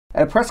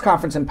At a press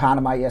conference in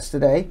Panama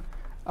yesterday,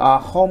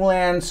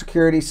 Homeland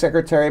Security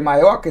Secretary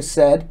Mayorkas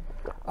said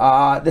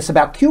this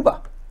about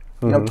Cuba.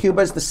 You know,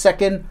 Cuba is the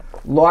second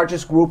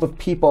largest group of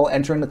people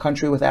entering the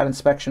country without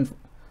inspection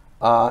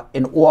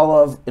in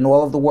all of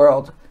the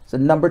world. It's the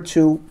number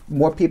 2,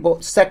 more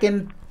people,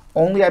 second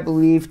only, I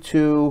believe,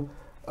 to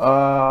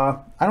I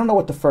don't know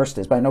what the first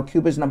is, but I know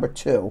Cuba is number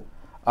 2.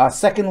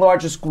 Second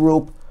largest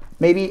group,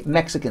 maybe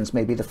Mexicans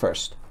may be the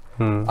first.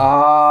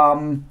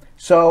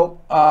 So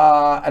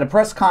at a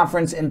press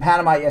conference in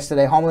Panama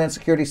yesterday, Homeland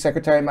Security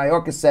Secretary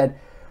Mayorkas said,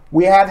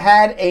 "We have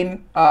had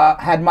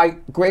had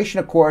migration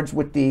accords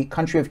with the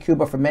country of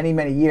Cuba for many,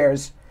 many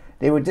years.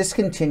 They were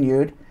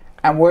discontinued,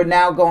 and we're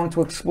now going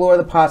to explore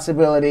the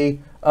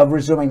possibility of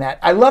resuming that."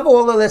 I love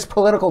all of this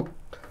political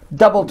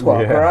double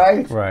talk,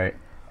 right? Right.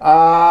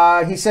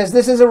 He says,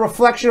 "This is a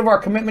reflection of our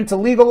commitment to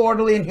legal,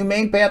 orderly, and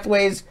humane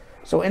pathways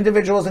so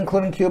individuals,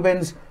 including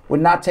Cubans,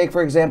 would not take,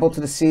 for example,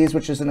 to the seas,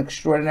 which is an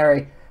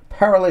extraordinary,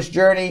 perilous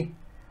journey."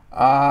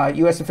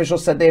 U.S.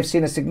 officials said they have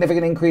seen a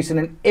significant increase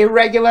in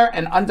irregular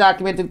and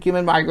undocumented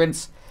Cuban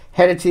migrants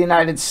headed to the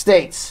United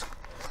States.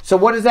 So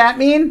what does that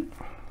mean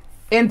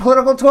in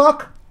political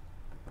talk?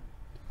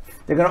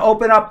 They're going to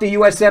open up the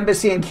U.S.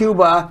 Embassy in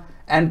Cuba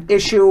and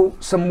issue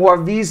some more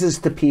visas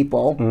to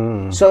people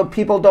so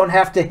people don't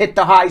have to hit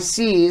the high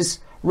seas,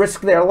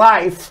 risk their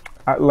life.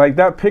 Like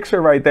that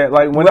picture right there,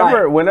 like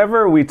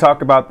whenever we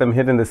talk about them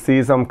hitting the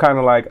seas, I'm kind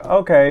of like,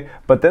 okay,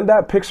 but then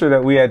that picture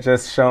that we had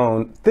just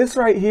shown, this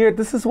right here,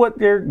 this is what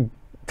they're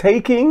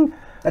taking.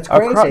 That's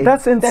crazy.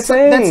 That's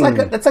insane.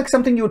 That's like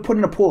something you would put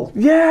in a pool.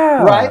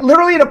 Yeah. Right?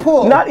 Literally in a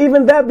pool. Not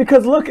even that,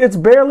 because look, it's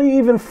barely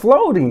even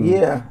floating.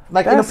 Yeah.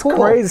 Like that's in a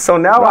pool. Crazy. So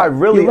now I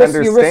really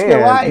understand. You risk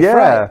your life,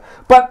 yeah.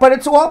 Right. But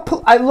it's all,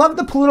 I love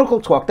the political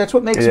talk. That's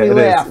what makes me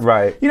laugh. Is,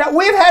 right. You know,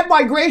 we've had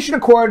migration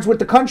accords with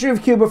the country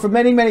of Cuba for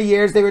many, many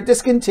years. They were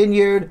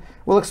discontinued.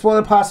 We'll explore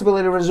the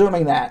possibility of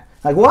resuming that.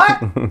 Like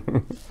what?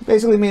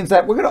 Basically means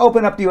that we're going to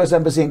open up the U.S.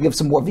 Embassy and give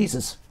some more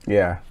visas.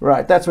 Yeah.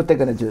 Right. That's what they're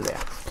going to do there.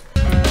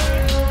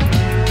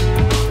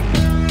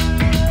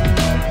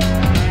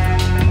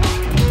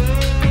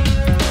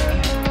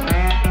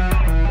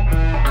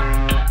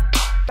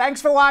 Thanks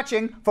for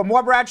watching. For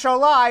more Brad Show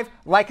Live,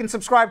 like and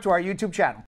subscribe to our YouTube channel.